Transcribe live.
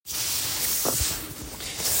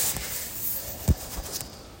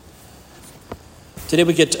Today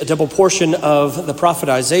we get a double portion of the prophet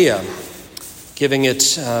Isaiah, giving it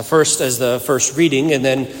first as the first reading, and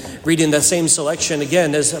then reading that same selection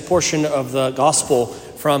again as a portion of the gospel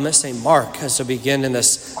from St. Mark, as we begin in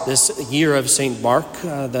this year of St. Mark,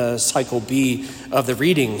 the cycle B of the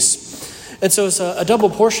readings. And so it's a double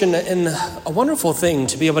portion, and a wonderful thing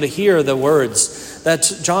to be able to hear the words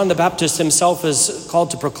that John the Baptist himself is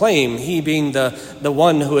called to proclaim, he being the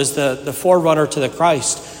one who is the forerunner to the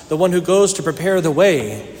Christ, the one who goes to prepare the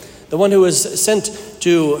way, the one who is sent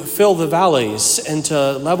to fill the valleys and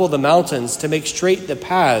to level the mountains, to make straight the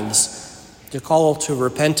paths, to call to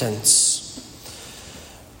repentance.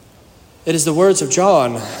 It is the words of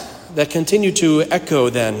John that continue to echo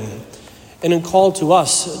then and call to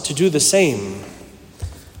us to do the same,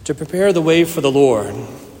 to prepare the way for the Lord.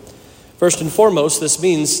 First and foremost, this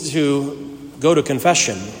means to go to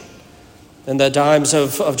confession. In the times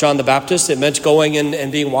of John the Baptist, it meant going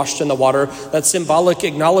and being washed in the water, that symbolic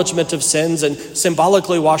acknowledgement of sins and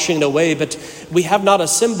symbolically washing it away. But we have not a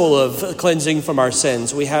symbol of cleansing from our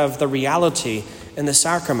sins. We have the reality in the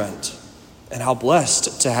sacrament, and how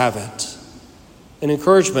blessed to have it. An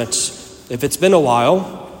encouragement, if it's been a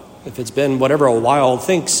while, if it's been whatever a while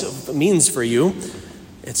means for you,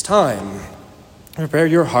 it's time. Prepare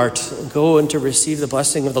your heart, go and to receive the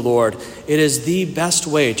blessing of the Lord. It is the best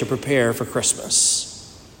way to prepare for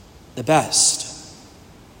Christmas. The best,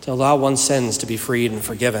 to allow one's sins to be freed and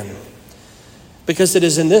forgiven. Because it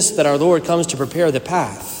is in this that our Lord comes to prepare the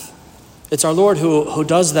path. It's our Lord who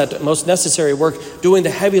does that most necessary work, doing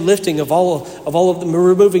the heavy lifting of all of them,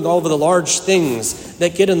 removing all of the large things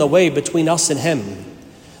that get in the way between us and him.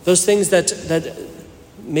 Those things that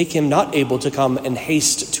make him not able to come and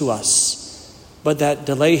haste to us, but that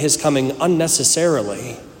delay his coming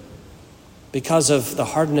unnecessarily because of the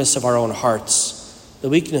hardness of our own hearts, the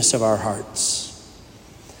weakness of our hearts.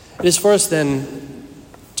 It is for us then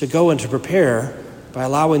to go and to prepare by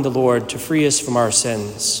allowing the Lord to free us from our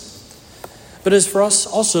sins. But it is for us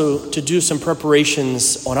also to do some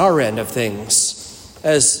preparations on our end of things,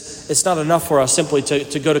 as it's not enough for us simply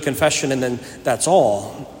to go to confession and then that's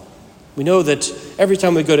all. We know that every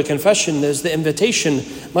time we go to confession, there's the invitation,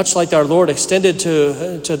 much like our Lord extended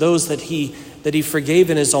to those that he forgave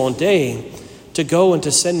in his own day, to go and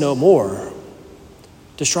to sin no more,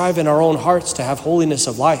 to strive in our own hearts to have holiness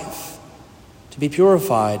of life, to be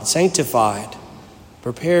purified, sanctified,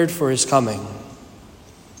 prepared for his coming.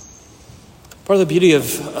 Part of the beauty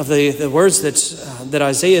of the words that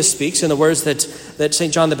Isaiah speaks and the words that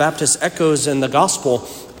St. John the Baptist echoes in the gospel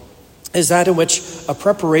is that in which a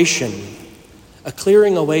preparation, a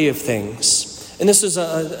clearing away of things. And this is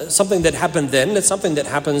something that happened then. It's something that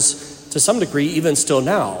happens to some degree even still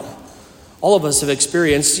now. All of us have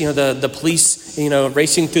experienced, the police,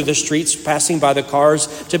 racing through the streets, passing by the cars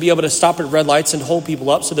to be able to stop at red lights and hold people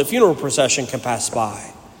up so the funeral procession can pass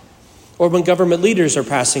by. Or when government leaders are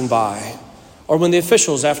passing by. Or when the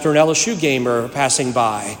officials after an LSU game are passing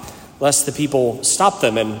by, lest the people stop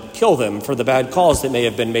them and kill them for the bad calls that may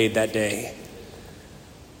have been made that day.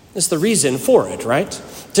 That's the reason for it, right?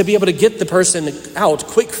 To be able to get the person out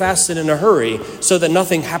quick, fast, and in a hurry so that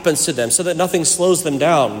nothing happens to them, so that nothing slows them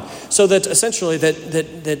down, so that essentially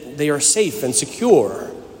that they are safe and secure.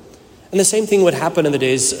 And the same thing would happen in the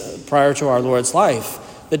days prior to our Lord's life,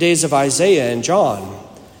 the days of Isaiah and John.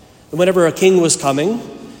 And whenever a king was coming,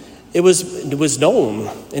 it was known,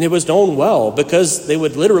 and it was known well, because they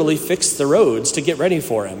would literally fix the roads to get ready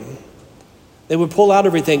for him. They would pull out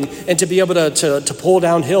everything, and to be able to pull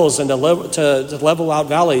down hills and to level out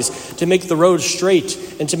valleys, to make the roads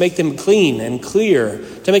straight and to make them clean and clear,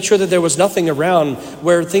 to make sure that there was nothing around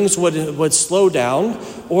where things would slow down,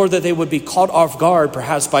 or that they would be caught off guard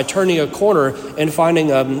perhaps by turning a corner and finding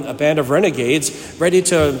a band of renegades ready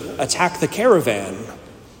to attack the caravan,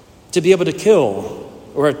 to be able to kill,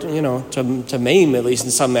 or to maim, at least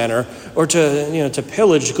in some manner, or to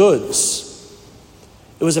pillage goods.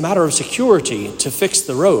 It was a matter of security to fix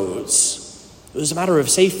the roads. It was a matter of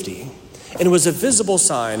safety. And it was a visible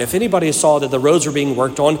sign. If anybody saw that the roads were being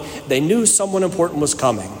worked on, they knew someone important was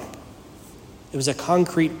coming. It was a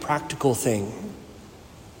concrete, practical thing.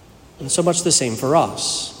 And so much the same for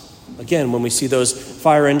us. Again, when we see those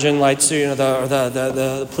fire engine lights,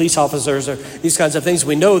 the police officers, or these kinds of things,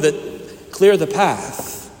 we know that clear the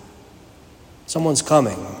path. Someone's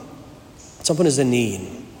coming. Someone is in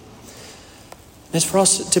need. It's for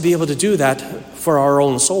us to be able to do that for our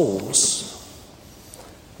own souls.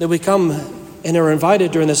 That we come and are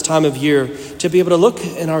invited during this time of year to be able to look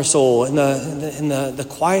in our soul in the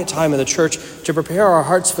quiet time of the church, to prepare our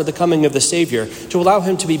hearts for the coming of the Savior, to allow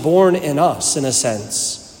him to be born in us in a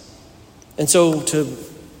sense. And so to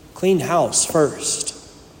clean house first.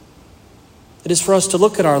 It is for us to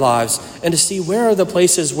look at our lives and to see where are the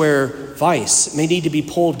places where vice may need to be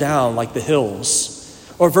pulled down like the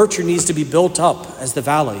hills, or virtue needs to be built up as the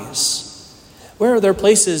valleys. Where are there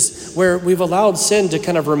places where we've allowed sin to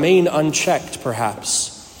kind of remain unchecked,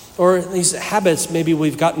 perhaps? Or these habits maybe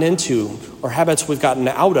we've gotten into, or habits we've gotten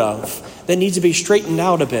out of, that need to be straightened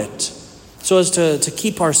out a bit, so as to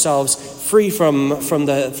keep ourselves free from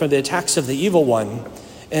the attacks of the evil one,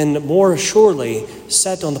 and more surely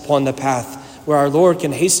set upon the path where our Lord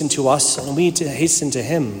can hasten to us and we to hasten to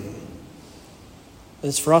him.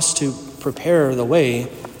 It's for us to prepare the way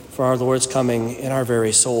for our Lord's coming in our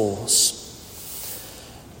very souls.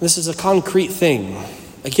 This is a concrete thing.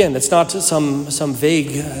 Again, it's not some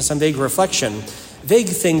vague reflection. Vague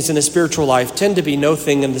things in the spiritual life tend to be no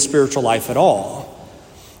thing in the spiritual life at all.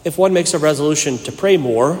 If one makes a resolution to pray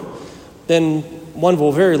more, then one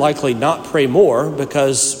will very likely not pray more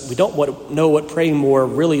because we don't know what praying more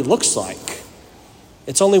really looks like.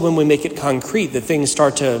 It's only when we make it concrete that things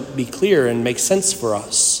start to be clear and make sense for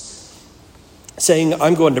us. Saying,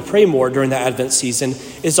 I'm going to pray more during the Advent season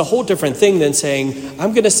is a whole different thing than saying,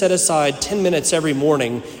 I'm going to set aside 10 minutes every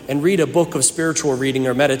morning and read a book of spiritual reading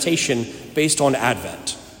or meditation based on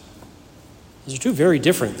Advent. Those are two very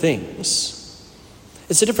different things.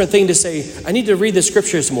 It's a different thing to say, I need to read the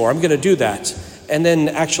scriptures more, I'm going to do that. And then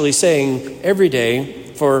actually saying every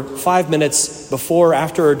day for 5 minutes before,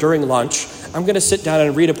 after, or during lunch, I'm going to sit down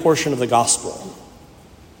and read a portion of the gospel.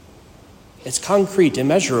 It's concrete,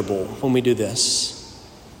 immeasurable when we do this.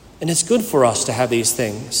 And it's good for us to have these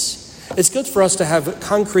things. It's good for us to have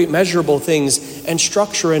concrete, measurable things and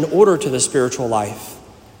structure and order to the spiritual life.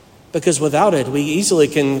 Because without it, we easily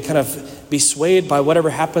can kind of be swayed by whatever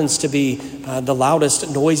happens to be the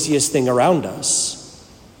loudest, noisiest thing around us.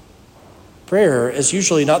 Prayer is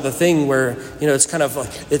usually not the thing where, it's kind of,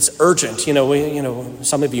 it's urgent.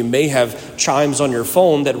 Some of you may have chimes on your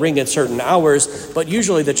phone that ring at certain hours, but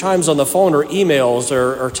usually the chimes on the phone are emails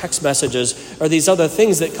or text messages or these other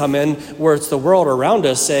things that come in where it's the world around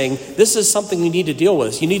us saying, this is something you need to deal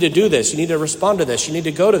with. You need to do this. You need to respond to this. You need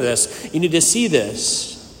to go to this. You need to see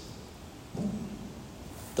this.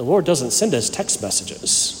 The Lord doesn't send us text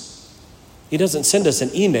messages. He doesn't send us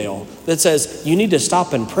an email that says, you need to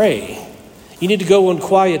stop and pray. You need to go in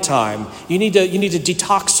quiet time. You need to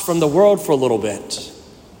detox from the world for a little bit.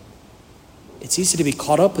 It's easy to be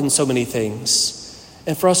caught up in so many things.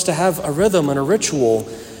 And for us to have a rhythm and a ritual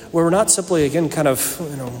where we're not simply, again, kind of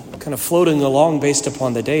floating along based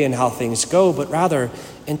upon the day and how things go, but rather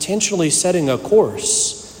intentionally setting a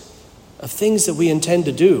course of things that we intend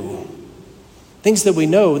to do. Things that we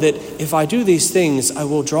know that if I do these things, I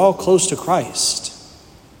will draw close to Christ.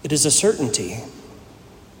 It is a certainty.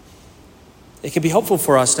 It can be helpful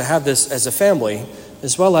for us to have this as a family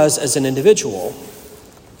as well as an individual.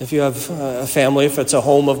 If you have a family, if it's a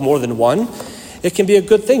home of more than one, it can be a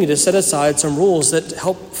good thing to set aside some rules that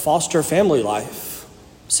help foster family life.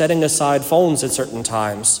 Setting aside phones at certain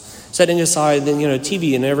times, setting aside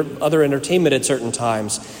TV and other entertainment at certain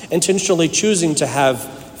times, intentionally choosing to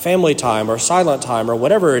have family time or silent time or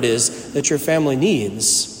whatever it is that your family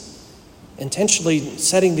needs. Intentionally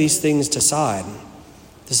setting these things aside.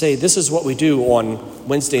 To say, this is what we do on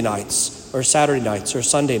Wednesday nights or Saturday nights or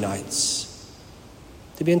Sunday nights.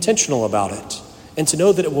 To be intentional about it and to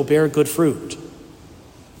know that it will bear good fruit.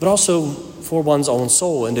 But also for one's own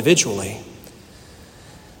soul individually.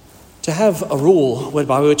 To have a rule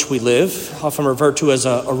by which we live, often referred to as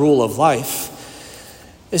a rule of life,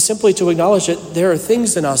 is simply to acknowledge that there are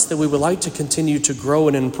things in us that we would like to continue to grow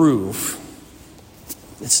and improve.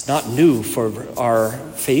 It's not new for our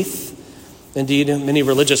faith. Indeed, in many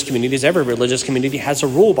religious communities, every religious community has a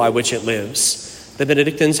rule by which it lives. The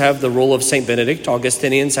Benedictines have the rule of St. Benedict,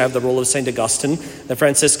 Augustinians have the rule of St. Augustine, the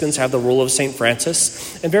Franciscans have the rule of St.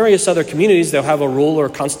 Francis, and various other communities, they'll have a rule or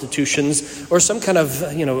constitutions or some kind of,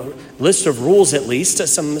 list of rules at least,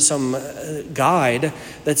 some guide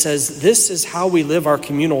that says this is how we live our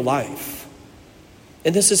communal life.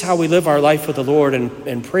 And this is how we live our life with the Lord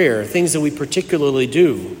in prayer, things that we particularly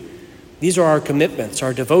do. These are our commitments,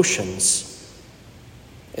 our devotions.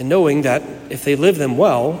 And knowing that if they live them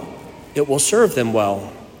well, it will serve them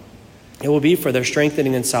well. It will be for their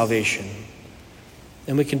strengthening and salvation.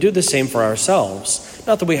 And we can do the same for ourselves.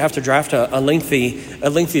 Not that we have to draft a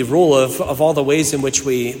lengthy rule of all the ways in which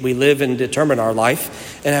we live and determine our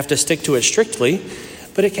life and have to stick to it strictly,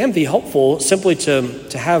 but it can be helpful simply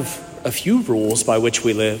to have a few rules by which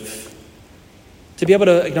we live. To be able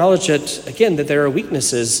to acknowledge that, again, that there are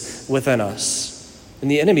weaknesses within us, and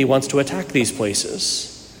the enemy wants to attack these places.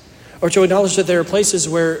 or to acknowledge that there are places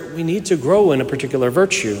where we need to grow in a particular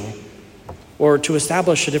virtue or to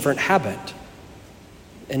establish a different habit.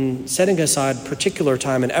 And setting aside particular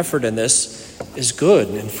time and effort in this is good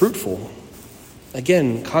and fruitful.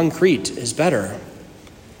 Again, concrete is better.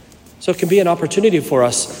 So it can be an opportunity for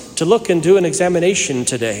us to look and do an examination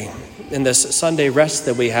today in this Sunday rest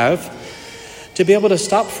that we have, to be able to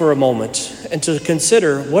stop for a moment and to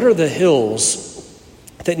consider what are the hills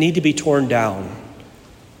that need to be torn down.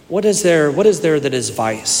 What is there that is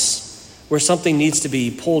vice, where something needs to be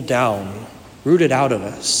pulled down, rooted out of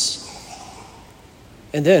us?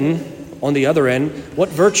 And then, on the other end, what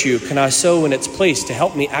virtue can I sow in its place to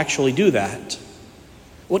help me actually do that?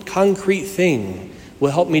 What concrete thing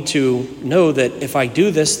will help me to know that if I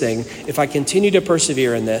do this thing, if I continue to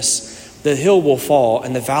persevere in this, the hill will fall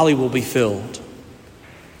and the valley will be filled?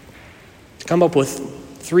 To come up with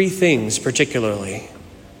 3 things particularly,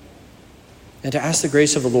 and to ask the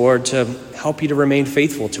grace of the Lord to help you to remain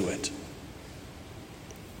faithful to it.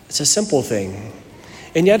 It's a simple thing.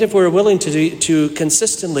 And yet if we're willing to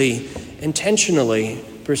consistently, intentionally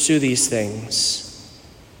pursue these things,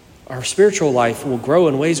 our spiritual life will grow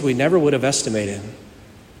in ways we never would have estimated.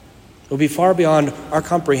 It will be far beyond our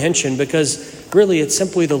comprehension, because really it's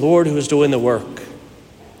simply the Lord who is doing the work.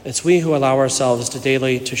 It's we who allow ourselves to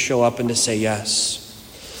daily to show up and to say yes.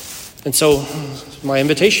 And so my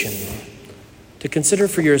invitation, to consider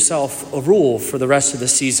for yourself a rule for the rest of the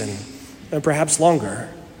season, and perhaps longer,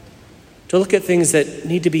 to look at things that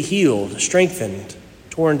need to be healed, strengthened,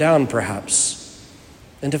 torn down perhaps,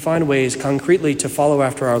 and to find ways concretely to follow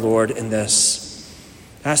after our Lord in this.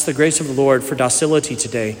 Ask the grace of the Lord for docility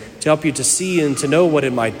today, to help you to see and to know what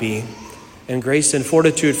it might be, and grace and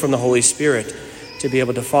fortitude from the Holy Spirit to be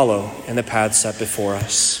able to follow in the path set before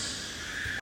us.